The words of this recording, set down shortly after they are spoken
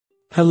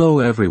Hello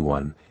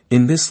everyone,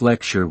 in this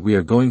lecture we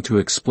are going to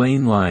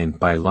explain line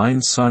by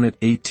line Sonnet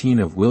 18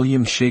 of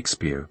William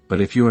Shakespeare, but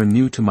if you are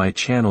new to my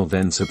channel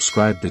then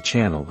subscribe the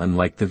channel and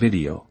like the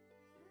video.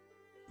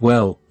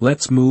 Well,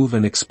 let's move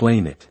and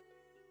explain it.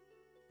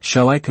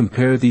 Shall I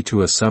compare thee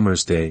to a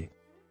summer's day?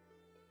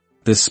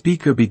 The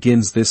speaker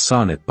begins this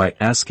sonnet by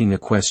asking a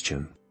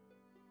question.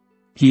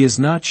 He is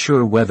not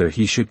sure whether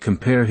he should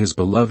compare his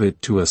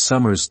beloved to a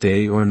summer's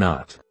day or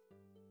not.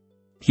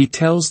 He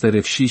tells that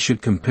if she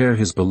should compare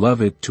his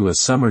beloved to a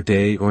summer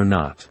day or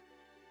not.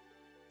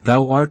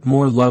 Thou art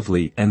more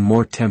lovely and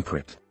more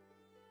temperate.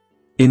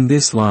 In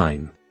this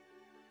line,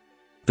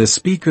 the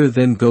speaker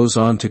then goes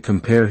on to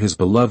compare his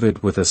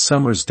beloved with a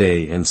summer's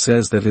day and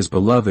says that his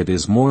beloved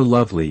is more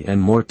lovely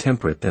and more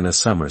temperate than a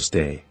summer's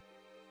day.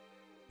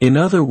 In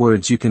other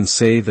words, you can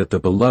say that the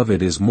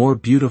beloved is more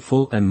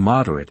beautiful and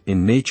moderate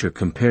in nature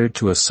compared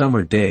to a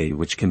summer day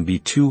which can be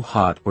too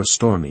hot or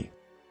stormy.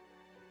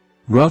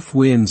 Rough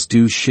winds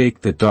do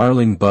shake the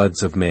darling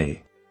buds of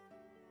May.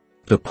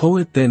 The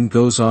poet then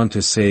goes on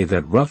to say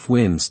that rough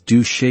winds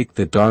do shake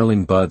the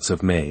darling buds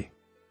of May.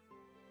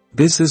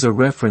 This is a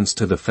reference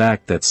to the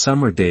fact that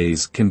summer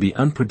days can be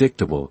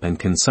unpredictable and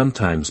can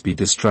sometimes be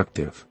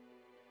destructive.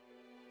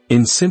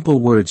 In simple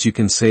words, you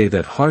can say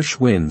that harsh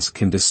winds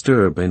can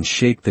disturb and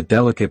shake the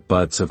delicate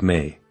buds of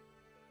May.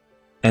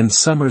 And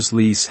summer's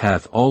lease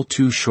hath all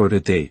too short a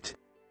date.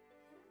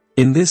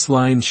 In this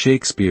line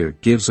Shakespeare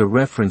gives a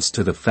reference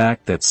to the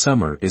fact that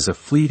summer is a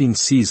fleeting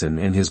season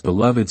and his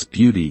beloved's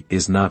beauty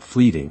is not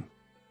fleeting,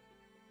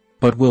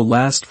 but will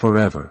last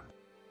forever.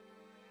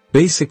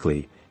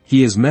 Basically,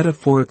 he is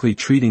metaphorically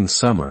treating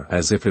summer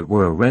as if it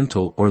were a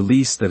rental or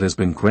lease that has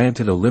been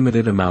granted a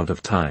limited amount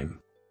of time.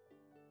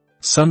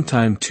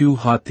 Sometime too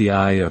hot the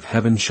eye of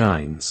heaven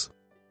shines.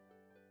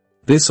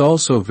 This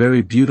also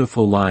very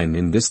beautiful line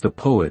in this the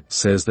poet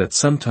says that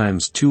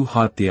sometimes too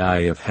hot the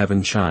eye of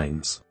heaven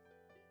shines.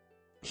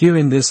 Here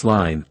in this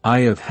line,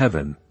 eye of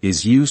heaven,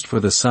 is used for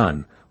the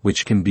sun,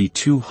 which can be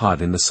too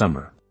hot in the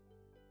summer.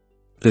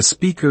 The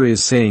speaker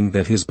is saying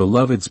that his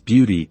beloved's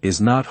beauty is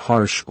not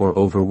harsh or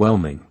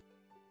overwhelming,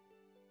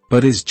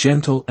 but is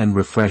gentle and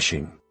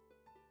refreshing.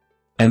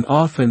 And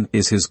often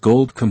is his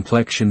gold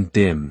complexion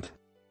dimmed.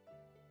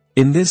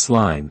 In this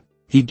line,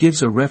 he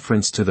gives a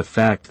reference to the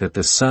fact that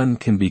the sun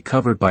can be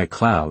covered by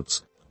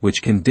clouds,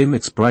 which can dim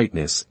its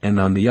brightness, and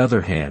on the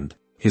other hand,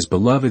 his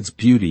beloved's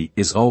beauty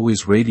is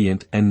always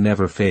radiant and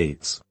never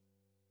fades.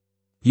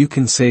 You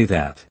can say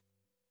that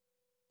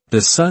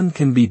the sun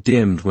can be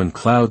dimmed when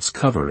clouds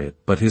cover it,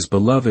 but his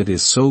beloved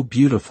is so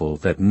beautiful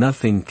that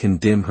nothing can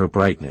dim her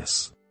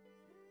brightness.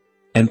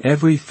 And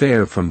every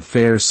fair from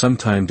fair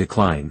sometime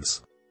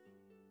declines.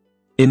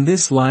 In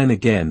this line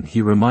again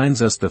he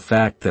reminds us the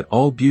fact that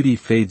all beauty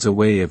fades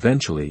away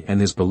eventually and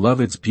his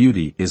beloved's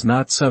beauty is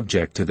not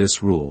subject to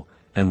this rule,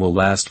 and will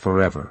last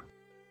forever.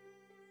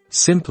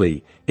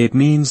 Simply, it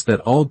means that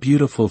all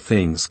beautiful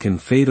things can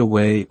fade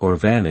away or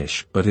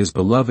vanish, but his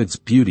beloved's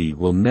beauty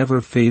will never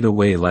fade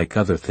away like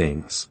other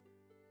things,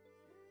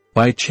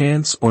 by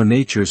chance or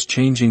nature's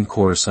changing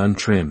course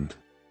untrimmed.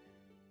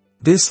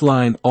 This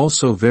line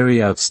also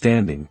very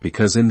outstanding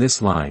because in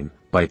this line,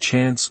 by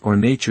chance or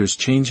nature's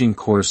changing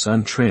course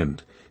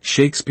untrimmed,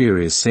 Shakespeare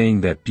is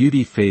saying that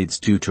beauty fades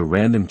due to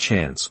random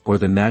chance or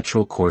the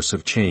natural course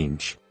of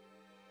change.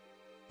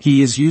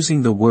 He is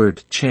using the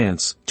word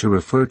chance to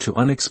refer to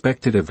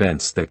unexpected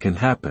events that can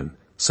happen,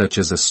 such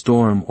as a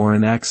storm or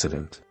an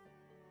accident.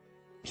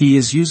 He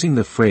is using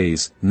the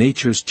phrase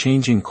nature's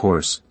changing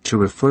course to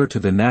refer to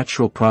the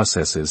natural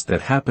processes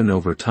that happen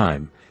over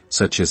time,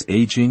 such as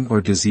aging or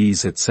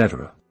disease,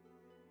 etc.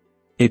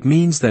 It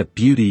means that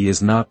beauty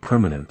is not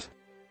permanent.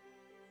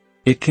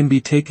 It can be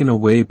taken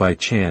away by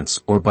chance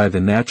or by the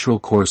natural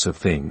course of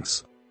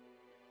things.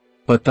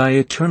 But thy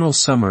eternal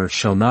summer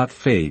shall not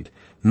fade,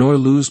 nor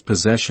lose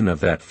possession of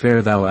that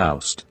fair thou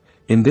oust.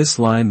 In this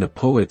line the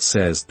poet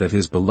says that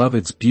his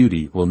beloved's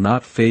beauty will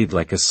not fade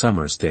like a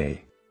summer's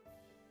day.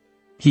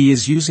 He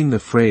is using the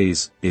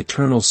phrase,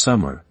 eternal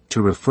summer,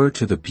 to refer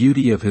to the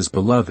beauty of his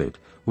beloved,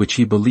 which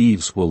he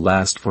believes will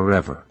last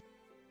forever.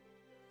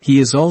 He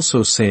is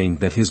also saying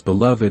that his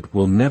beloved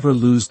will never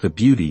lose the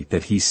beauty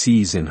that he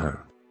sees in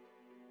her.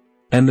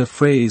 And the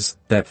phrase,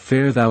 that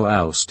fair thou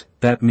oust,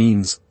 that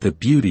means, the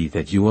beauty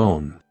that you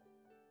own.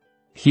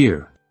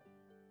 Here,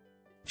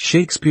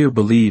 Shakespeare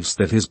believes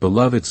that his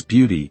beloved's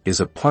beauty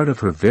is a part of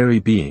her very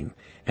being,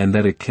 and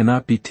that it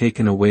cannot be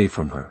taken away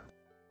from her.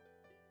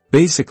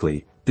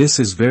 Basically, this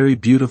is very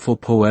beautiful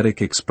poetic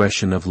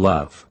expression of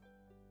love.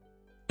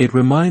 It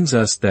reminds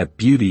us that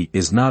beauty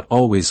is not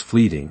always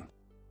fleeting,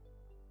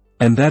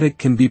 and that it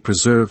can be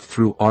preserved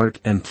through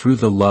art and through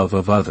the love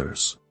of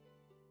others.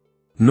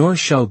 Nor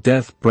shall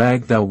death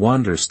brag thou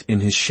wanderst in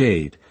his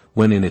shade,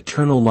 when in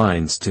eternal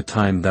lines to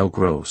time thou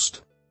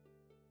growst.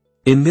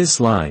 In this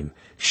line,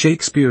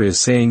 Shakespeare is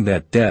saying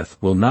that death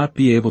will not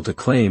be able to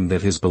claim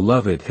that his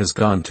beloved has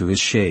gone to his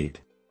shade.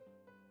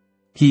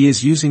 He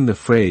is using the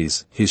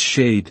phrase, his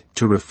shade,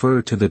 to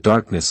refer to the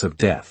darkness of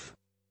death.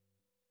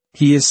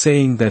 He is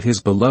saying that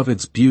his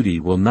beloved's beauty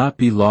will not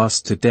be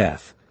lost to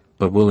death,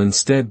 but will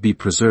instead be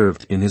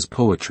preserved in his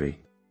poetry.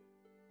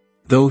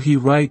 Though he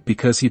write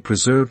because he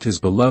preserved his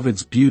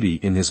beloved's beauty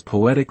in his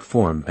poetic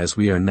form as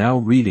we are now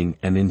reading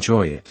and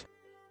enjoy it.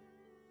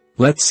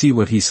 Let's see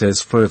what he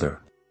says further.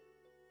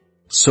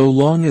 So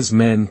long as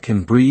men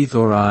can breathe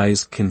or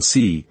eyes can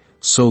see,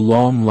 so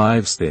long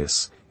lives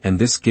this, and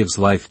this gives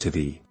life to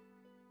thee.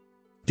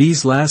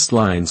 These last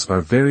lines are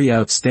very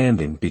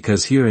outstanding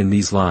because here in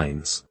these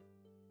lines,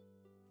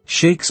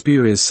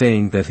 Shakespeare is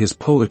saying that his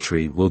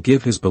poetry will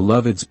give his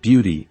beloved's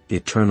beauty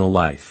eternal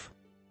life.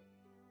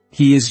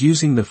 He is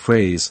using the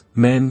phrase,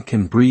 men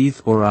can breathe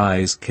or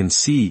eyes can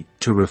see,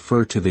 to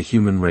refer to the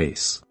human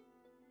race.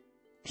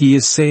 He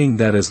is saying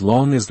that as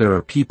long as there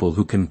are people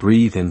who can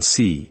breathe and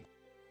see,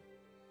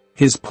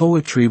 his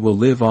poetry will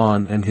live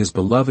on and his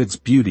beloved's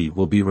beauty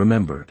will be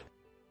remembered.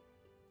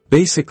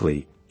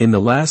 Basically, in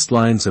the last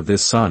lines of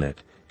this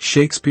sonnet,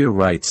 Shakespeare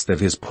writes that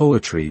his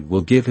poetry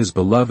will give his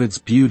beloved's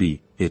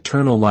beauty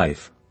eternal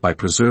life, by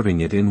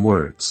preserving it in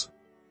words.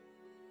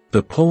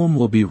 The poem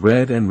will be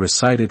read and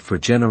recited for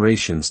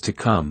generations to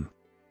come,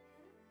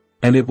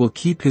 and it will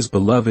keep his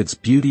beloved's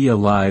beauty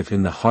alive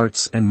in the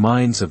hearts and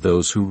minds of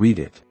those who read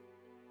it.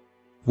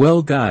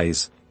 Well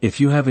guys, if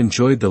you have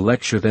enjoyed the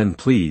lecture then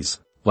please,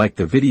 like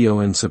the video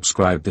and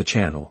subscribe the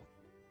channel.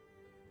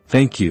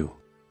 Thank you.